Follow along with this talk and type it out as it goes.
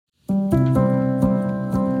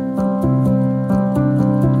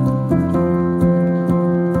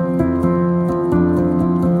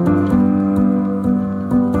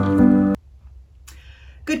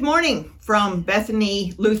Good morning from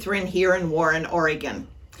Bethany Lutheran here in Warren, Oregon.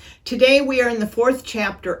 Today we are in the 4th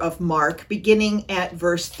chapter of Mark, beginning at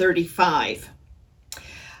verse 35.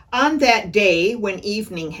 On that day, when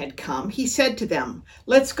evening had come, he said to them,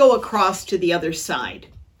 "Let's go across to the other side."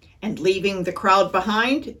 And leaving the crowd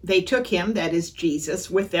behind, they took him, that is Jesus,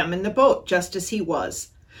 with them in the boat, just as he was.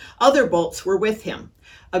 Other boats were with him.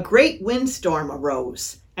 A great windstorm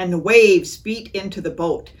arose, and the waves beat into the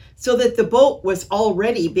boat, so that the boat was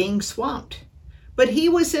already being swamped. But he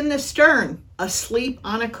was in the stern, asleep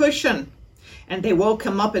on a cushion. And they woke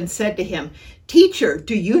him up and said to him, "Teacher,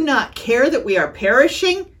 do you not care that we are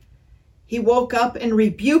perishing?" He woke up and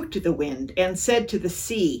rebuked the wind and said to the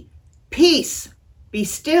sea, "Peace, be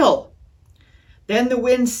still." Then the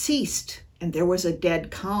wind ceased, and there was a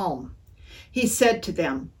dead calm. He said to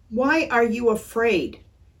them, "Why are you afraid?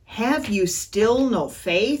 Have you still no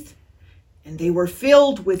faith?" And they were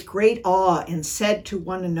filled with great awe and said to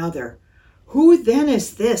one another, "Who then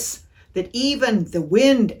is this, that even the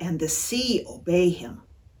wind and the sea obey him?"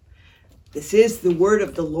 This is the word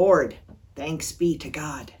of the Lord. Thanks be to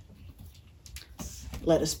God.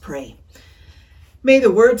 Let us pray. May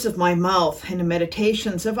the words of my mouth and the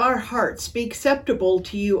meditations of our hearts be acceptable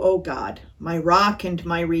to you, O God, my rock and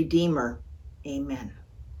my redeemer. Amen.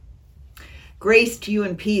 Grace to you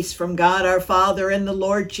and peace from God our Father and the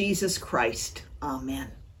Lord Jesus Christ. Amen.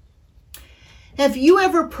 Have you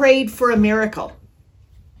ever prayed for a miracle?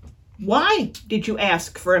 Why did you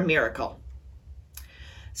ask for a miracle?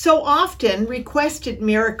 So often, requested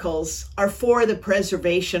miracles are for the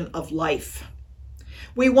preservation of life.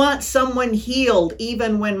 We want someone healed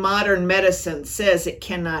even when modern medicine says it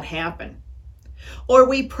cannot happen. Or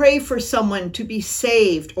we pray for someone to be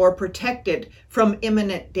saved or protected from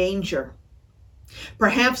imminent danger.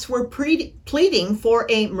 Perhaps we're pleading for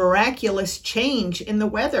a miraculous change in the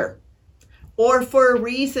weather, or for a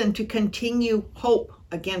reason to continue hope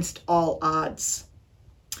against all odds.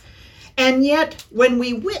 And yet, when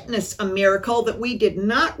we witness a miracle that we did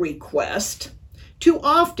not request, too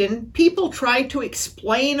often people try to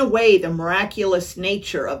explain away the miraculous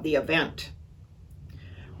nature of the event.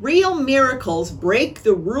 Real miracles break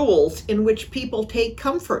the rules in which people take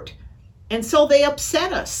comfort, and so they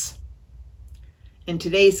upset us. In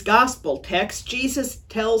today's gospel text, Jesus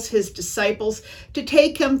tells his disciples to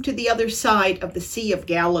take him to the other side of the Sea of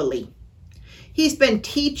Galilee. He's been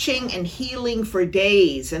teaching and healing for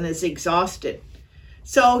days and is exhausted.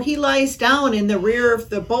 So he lies down in the rear of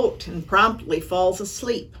the boat and promptly falls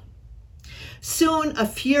asleep. Soon a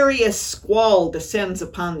furious squall descends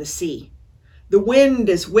upon the sea. The wind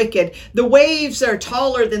is wicked. The waves are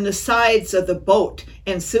taller than the sides of the boat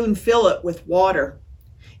and soon fill it with water.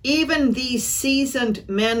 Even these seasoned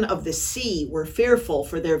men of the sea were fearful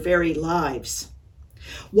for their very lives.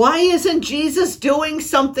 Why isn't Jesus doing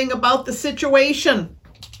something about the situation?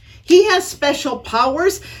 He has special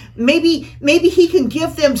powers. Maybe he can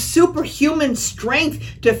give them superhuman strength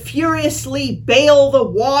to furiously bail the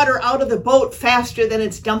water out of the boat faster than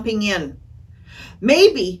it's dumping in.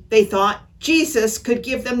 Maybe, they thought, Jesus could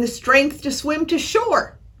give them the strength to swim to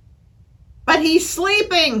shore. But he's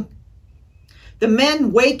sleeping. The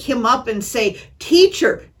men wake him up and say,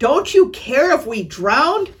 "Teacher, don't you care if we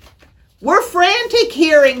drown? We're frantic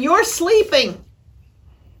here and you're sleeping."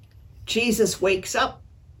 Jesus wakes up,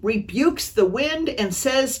 rebukes the wind, and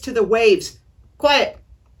says to the waves, "Quiet,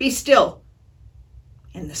 be still."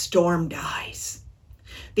 And the storm dies.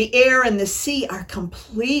 The air and the sea are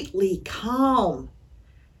completely calm.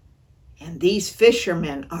 And these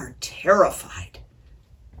fishermen are terrified.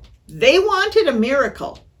 They wanted a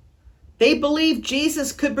miracle. They believed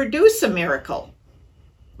Jesus could produce a miracle,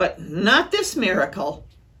 but not this miracle,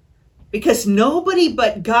 because nobody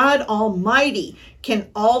but God Almighty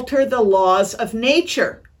can alter the laws of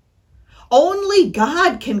nature. Only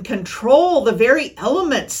God can control the very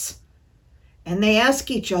elements. And they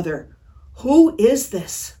ask each other, "Who is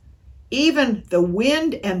this? Even the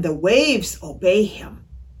wind and the waves obey him."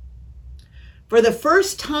 For the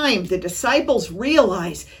first time, the disciples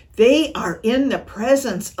realize they are in the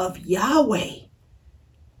presence of Yahweh.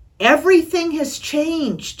 Everything has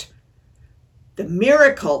changed. The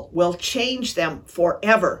miracle will change them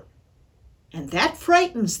forever, and that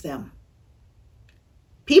frightens them.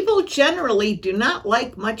 People generally do not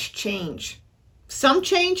like much change. Some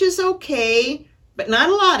change is okay, but not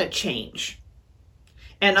a lot of change.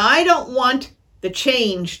 And I don't want the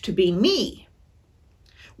change to be me.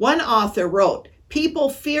 One author wrote, "People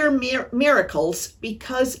fear miracles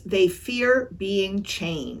because they fear being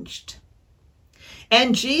changed."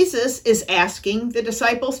 And Jesus is asking the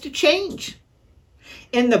disciples to change.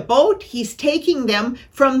 In the boat, he's taking them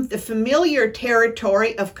from the familiar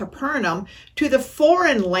territory of Capernaum to the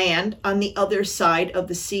foreign land on the other side of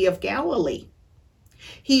the Sea of Galilee.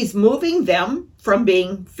 He's moving them from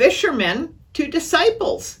being fishermen to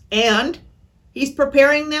disciples, and he's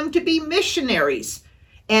preparing them to be missionaries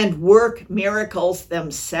and work miracles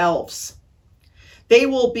themselves. They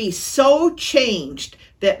will be so changed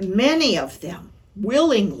that many of them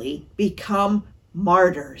willingly become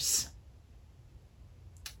martyrs.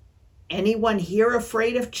 Anyone here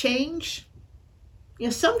afraid of change?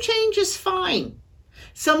 Some change is fine.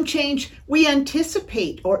 Some change we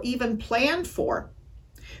anticipate or even plan for.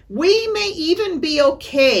 We may even be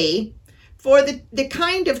okay for the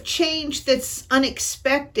kind of change that's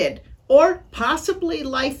unexpected or possibly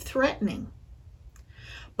life-threatening.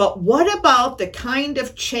 But what about the kind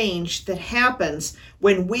of change that happens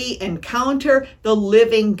when we encounter the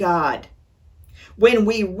living God? When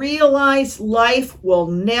we realize life will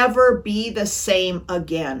never be the same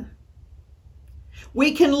again?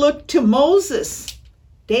 We can look to Moses,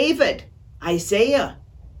 David, Isaiah,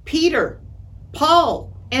 Peter,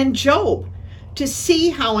 Paul, and Job to see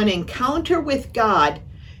how an encounter with God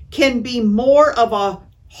can be more of a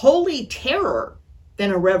holy terror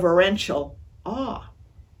than a reverential awe.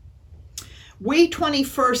 We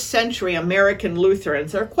 21st century American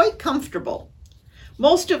Lutherans are quite comfortable.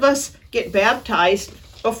 Most of us get baptized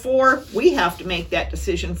before we have to make that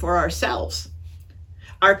decision for ourselves.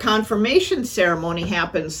 Our confirmation ceremony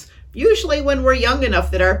happens usually when we're young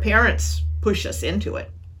enough that our parents push us into it.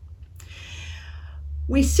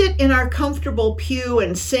 We sit in our comfortable pew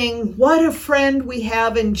and sing, "What a friend we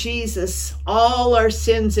have in Jesus, all our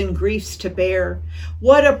sins and griefs to bear.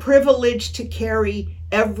 What a privilege to carry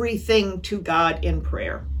everything to God in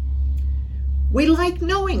prayer." We like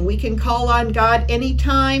knowing we can call on God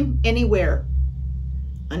anytime, anywhere,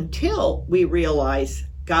 until we realize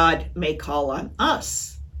God may call on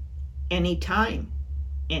us anytime,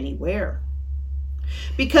 anywhere.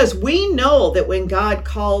 Because we know that when God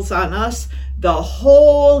calls on us, the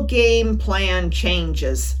whole game plan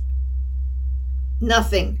changes.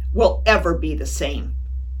 Nothing will ever be the same.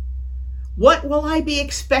 What will I be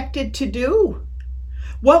expected to do?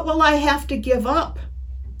 What will I have to give up?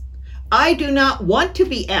 I do not want to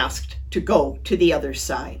be asked to go to the other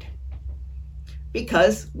side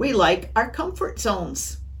because we like our comfort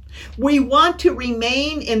zones. We want to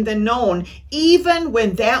remain in the known even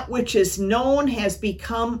when that which is known has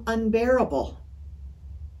become unbearable.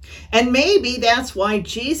 And maybe that's why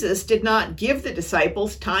Jesus did not give the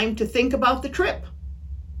disciples time to think about the trip.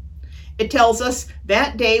 It tells us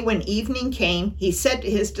that day when evening came, he said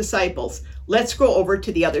to his disciples, "Let's go over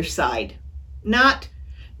to the other side." Not,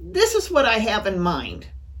 "This is what I have in mind."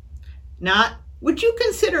 Not, "Would you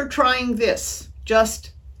consider trying this?"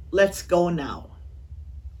 Just, "Let's go now."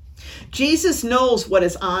 Jesus knows what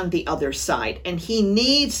is on the other side, and he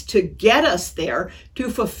needs to get us there to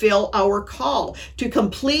fulfill our call, to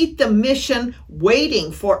complete the mission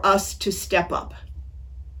waiting for us to step up.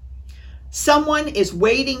 Someone is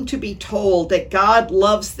waiting to be told that God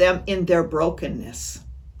loves them in their brokenness.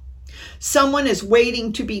 Someone is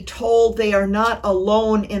waiting to be told they are not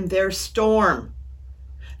alone in their storm,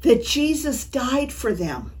 that Jesus died for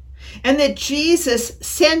them, and that Jesus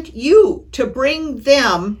sent you to bring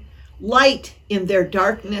them light in their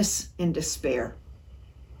darkness and despair.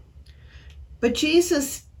 But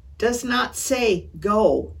Jesus does not say,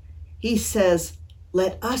 "Go." He says,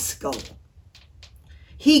 "Let us go."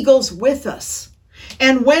 He goes with us.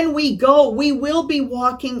 And when we go, we will be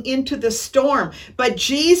walking into the storm. But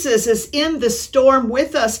Jesus is in the storm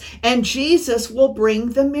with us, and Jesus will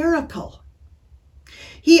bring the miracle.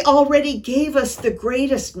 He already gave us the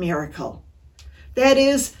greatest miracle. That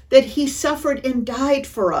is, that he suffered and died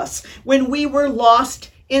for us when we were lost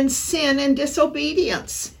in sin and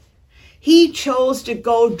disobedience. He chose to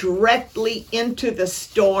go directly into the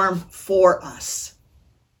storm for us.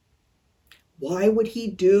 Why would he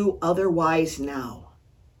do otherwise now?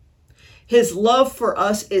 His love for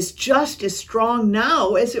us is just as strong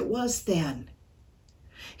now as it was then.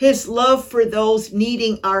 His love for those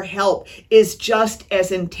needing our help is just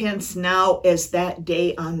as intense now as that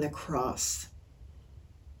day on the cross.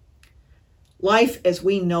 Life as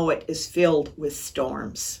we know it is filled with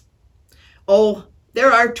storms. Oh,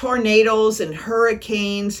 there are tornadoes and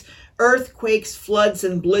hurricanes, earthquakes, floods,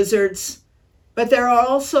 and blizzards, but there are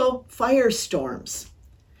also firestorms.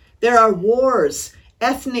 There are wars,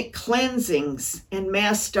 ethnic cleansings, and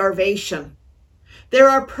mass starvation. There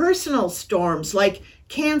are personal storms like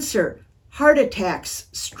cancer, heart attacks,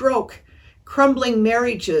 stroke, crumbling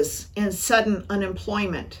marriages, and sudden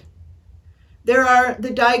unemployment. There are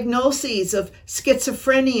the diagnoses of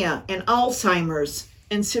schizophrenia and Alzheimer's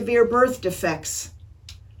and severe birth defects.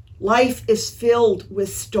 Life is filled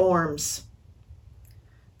with storms.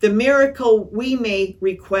 The miracle we may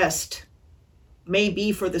request may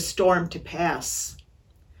be for the storm to pass.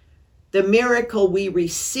 The miracle we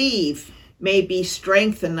receive may be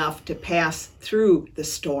strength enough to pass through the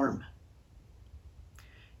storm.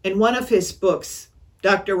 In one of his books,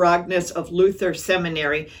 Dr. Rogness of Luther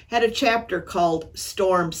Seminary had a chapter called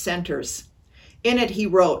Storm Centers. In it he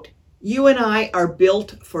wrote, "You and I are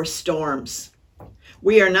built for storms.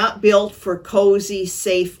 We are not built for cozy,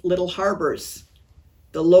 safe little harbors.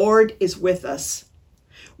 The Lord is with us.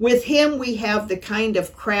 With him we have the kind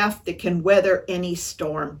of craft that can weather any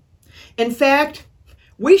storm. In fact,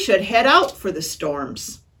 we should head out for the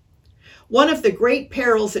storms." One of the great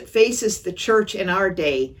perils that faces the church in our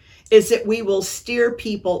day is that we will steer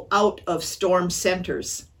people out of storm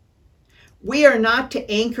centers. We are not to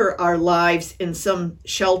anchor our lives in some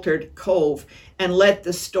sheltered cove and let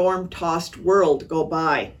the storm-tossed world go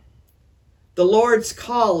by. The Lord's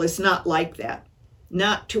call is not like that,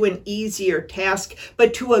 not to an easier task,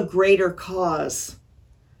 but to a greater cause,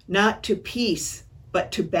 not to peace,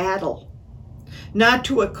 but to battle, not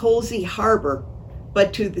to a cozy harbor,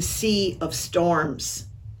 but to the sea of storms.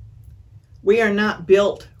 We are not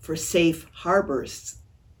built for safe harbors.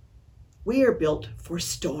 We are built for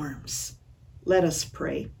storms. Let us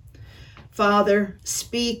pray. Father,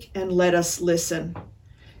 speak and let us listen.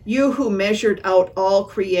 You who measured out all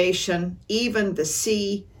creation, even the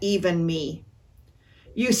sea, even me.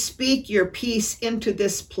 You speak your peace into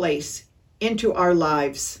this place, into our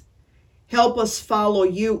lives. Help us follow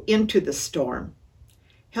you into the storm.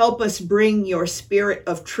 Help us bring your spirit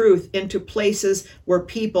of truth into places where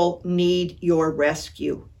people need your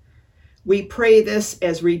rescue. We pray this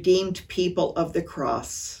as redeemed people of the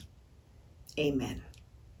cross. Amen.